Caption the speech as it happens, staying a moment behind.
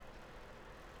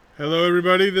Hello,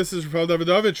 everybody. This is Rafael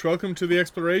Davidovich. Welcome to the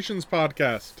Explorations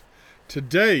Podcast.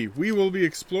 Today, we will be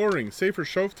exploring Sefer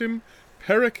Shoftim,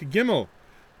 Perek Gimel.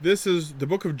 This is the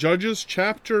book of Judges,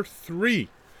 chapter 3.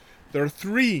 There are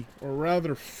three, or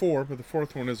rather four, but the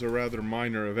fourth one is a rather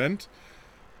minor events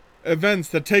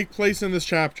that take place in this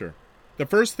chapter. The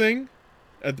first thing,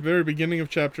 at the very beginning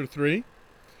of chapter 3,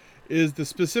 is the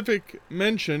specific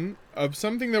mention of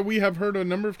something that we have heard a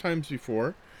number of times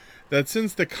before, that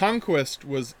since the conquest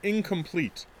was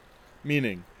incomplete,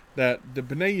 meaning that the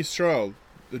Bnei Yisrael,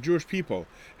 the Jewish people,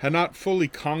 had not fully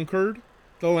conquered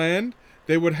the land,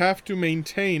 they would have to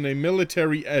maintain a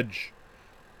military edge.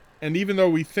 And even though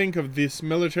we think of this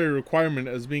military requirement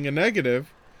as being a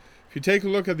negative, if you take a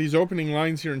look at these opening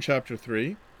lines here in chapter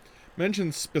 3,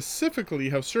 mentions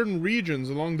specifically how certain regions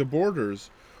along the borders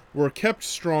were kept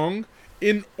strong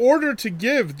in order to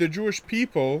give the Jewish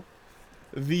people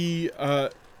the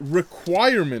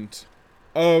requirement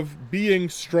of being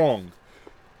strong.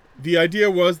 The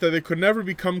idea was that they could never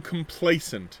become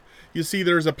complacent. You see,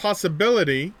 there's a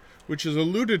possibility, which is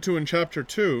alluded to in chapter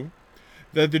 2,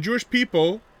 that the Jewish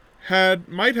people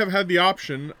might have had the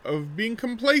option of being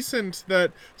complacent,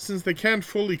 that since they can't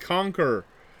fully conquer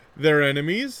their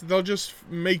enemies, they'll just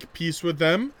make peace with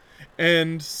them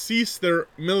and cease their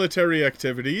military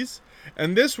activities,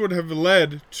 and this would have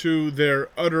led to their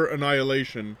utter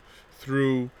annihilation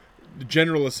through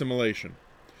general assimilation.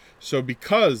 So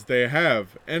because they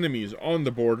have enemies on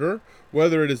the border,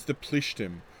 whether it is the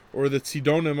Plishtim or the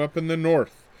Tzidonim up in the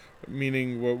north,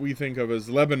 meaning what we think of as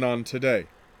Lebanon today,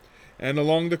 and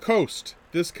along the coast,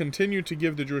 this continued to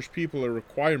give the Jewish people a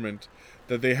requirement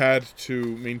that they had to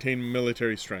maintain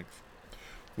military strength.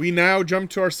 We now jump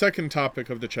to our second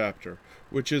topic of the chapter,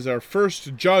 which is our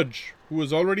first judge, who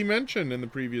was already mentioned in the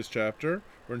previous chapter,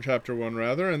 or in chapter 1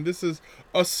 rather, and this is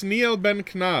Osniel ben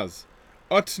Knaz.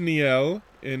 Otniel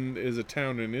is a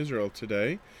town in Israel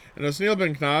today, and Osniel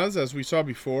ben Knaz, as we saw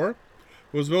before,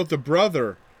 was both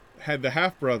the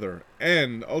half-brother,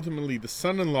 and ultimately the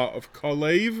son-in-law of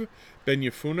Kalev ben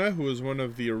Yefuneh, who was one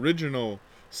of the original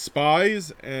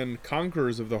spies and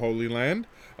conquerors of the Holy Land.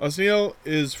 Osniel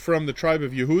is from the tribe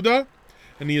of Yehuda,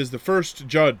 and he is the first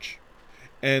judge.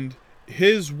 And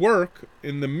his work,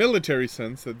 in the military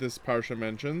sense that this parsha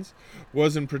mentions,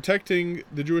 was in protecting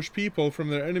the Jewish people from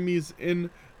their enemies in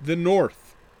the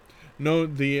north.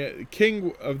 The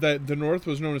king of the north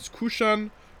was known as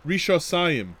Kushan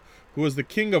Rishosayim, who was the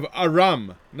king of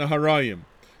Aram Naharaim.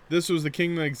 This was the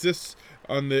king that exists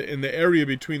in the area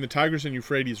between the Tigris and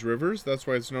Euphrates rivers. That's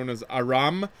why it's known as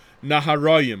Aram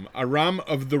Naharaim, Aram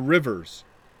of the rivers.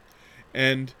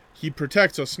 And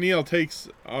Osniel takes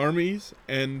armies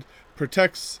and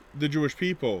protects the Jewish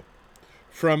people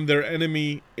from their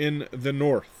enemy in the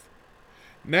north.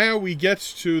 Now we get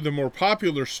to the more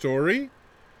popular story,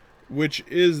 which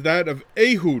is that of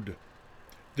Ehud,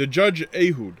 the judge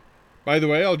Ehud. By the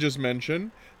way, I'll just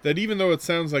mention that even though it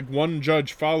sounds like one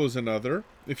judge follows another,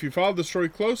 if you follow the story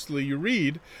closely, you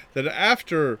read that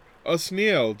after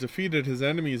Osniel defeated his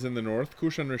enemies in the north,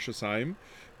 Kushan Rishosayim,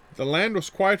 the land was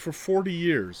quiet for 40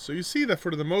 years. So you see that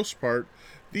for the most part,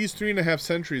 these 3.5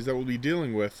 centuries that we'll be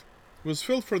dealing with was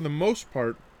filled for the most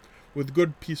part with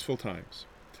good, peaceful times.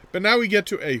 But now we get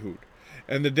to Ehud.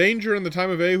 And the danger in the time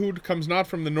of Ehud comes not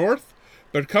from the north,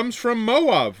 but comes from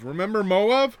Moab. Remember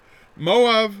Moab?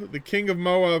 Moab, the king of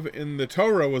Moab in the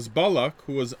Torah, was Balak,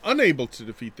 who was unable to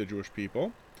defeat the Jewish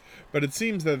people. But it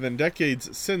seems that in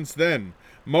decades since then,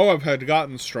 Moab had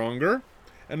gotten stronger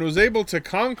and was able to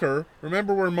conquer.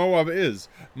 Remember where Moab is.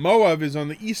 Moab is on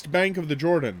the east bank of the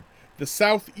Jordan, the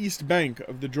southeast bank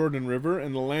of the Jordan River,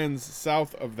 and the lands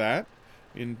south of that,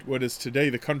 in what is today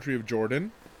the country of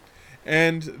Jordan.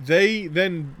 And they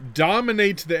then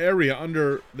dominate the area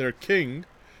under their king.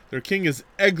 Their king is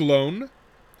Eglon,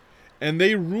 and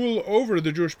they rule over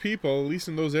the Jewish people, at least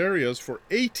in those areas, for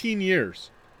 18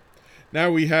 years.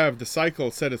 Now we have the cycle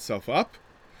set itself up,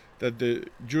 that the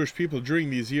Jewish people during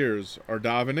these years are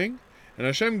davening, and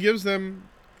Hashem gives them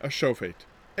a shofet,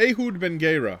 Ehud ben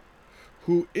Gera,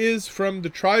 who is from the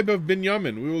tribe of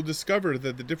Binyamin. We will discover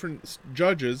that the different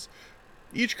judges,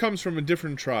 each comes from a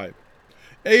different tribe.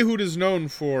 Ehud is known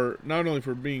for not only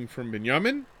for being from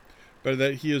Binyamin, but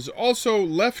that he is also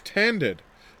left-handed.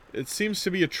 It seems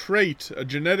to be a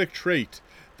genetic trait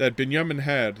that Binyamin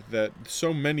had, that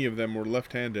so many of them were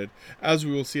left-handed, as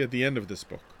we will see at the end of this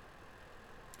book.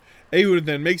 Ehud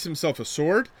then makes himself a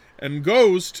sword and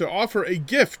goes to offer a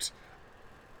gift,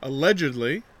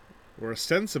 allegedly, or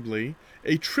ostensibly,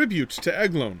 a tribute to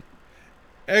Eglon.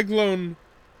 Eglon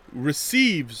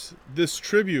receives this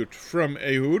tribute from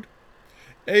Ehud.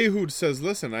 Ehud says,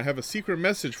 listen, I have a secret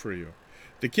message for you.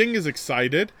 The king is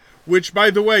excited, which, by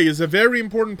the way, is a very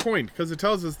important point, because it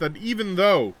tells us that even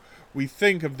though we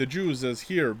think of the Jews as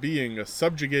here being a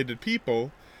subjugated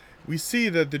people, we see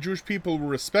that the Jewish people were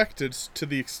respected to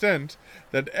the extent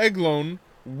that Eglon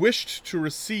wished to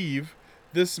receive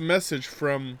this message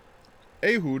from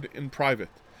Ehud in private.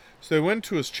 So they went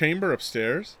to his chamber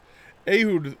upstairs.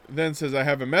 Ehud then says, I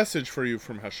have a message for you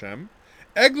from Hashem.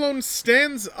 Eglon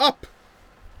stands up.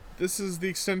 This is the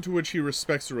extent to which he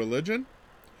respects the religion,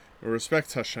 or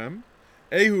respects Hashem.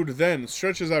 Ehud then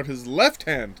stretches out his left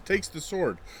hand, takes the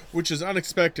sword, which is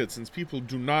unexpected since people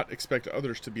do not expect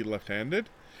others to be left-handed,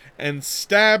 and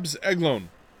stabs Eglon.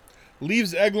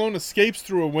 Leaves Eglon, escapes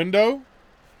through a window,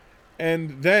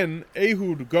 and then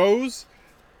Ehud goes,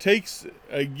 makes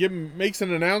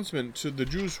an announcement to the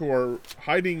Jews who are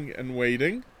hiding and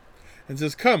waiting, and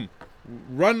says, come,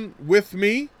 run with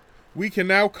me, we can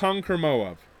now conquer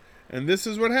Moab. And this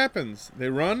is what happens. They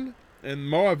run, and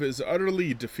Moab is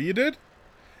utterly defeated,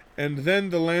 and then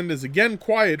the land is again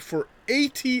quiet for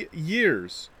 80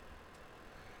 years.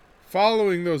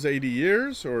 Following those 80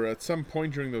 years, or at some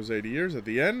point during those 80 years, at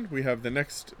the end, we have the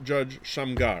next judge,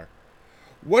 Shamgar.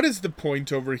 What is the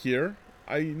point over here?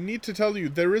 I need to tell you,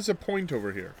 there is a point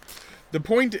over here. The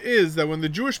point is that when the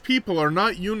Jewish people are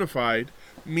not unified,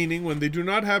 meaning when they do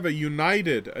not have a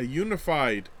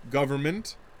unified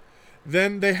government,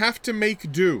 then they have to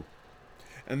make do.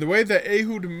 And the way that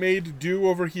Ehud made do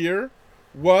over here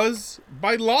was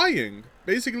by lying,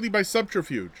 basically by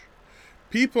subterfuge.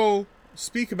 People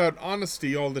speak about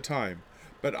honesty all the time,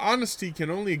 but honesty can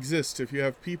only exist if you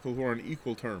have people who are on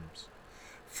equal terms.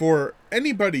 For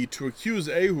anybody to accuse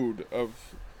Ehud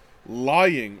of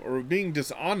lying or being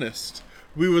dishonest,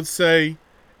 we would say,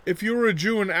 if you were a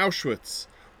Jew in Auschwitz,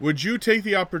 would you take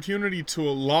the opportunity to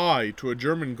lie to a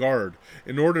German guard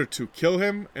in order to kill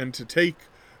him and to take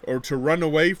or to run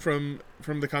away from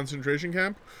the concentration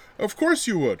camp? Of course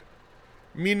you would.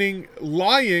 Meaning,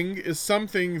 lying is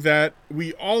something that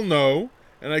we all know,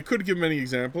 and I could give many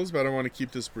examples, but I want to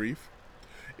keep this brief,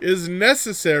 is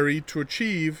necessary to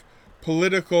achieve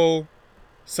political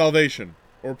salvation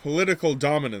or political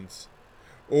dominance,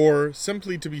 or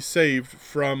simply to be saved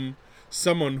from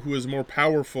someone who is more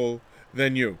powerful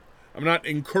than you. I'm not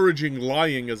encouraging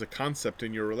lying as a concept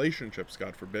in your relationships,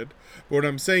 God forbid. But what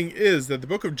I'm saying is that the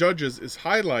book of Judges is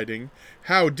highlighting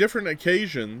how different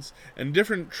occasions and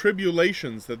different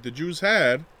tribulations that the Jews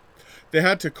had, they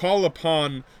had to call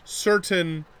upon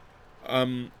certain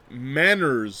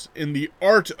manners in the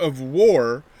art of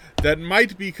war that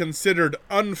might be considered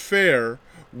unfair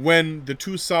when the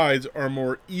two sides are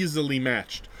more easily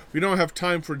matched. We don't have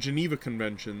time for Geneva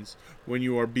Conventions when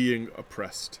you are being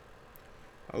oppressed.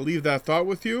 I'll leave that thought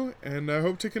with you, and I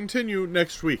hope to continue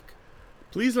next week.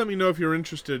 Please let me know if you're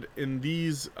interested in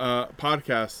these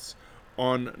podcasts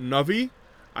on Navi.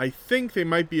 I think they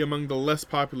might be among the less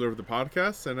popular of the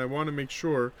podcasts, and I want to make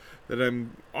sure that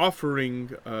I'm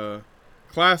offering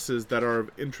classes that are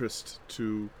of interest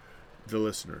to the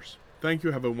listeners. Thank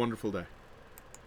you. Have a wonderful day.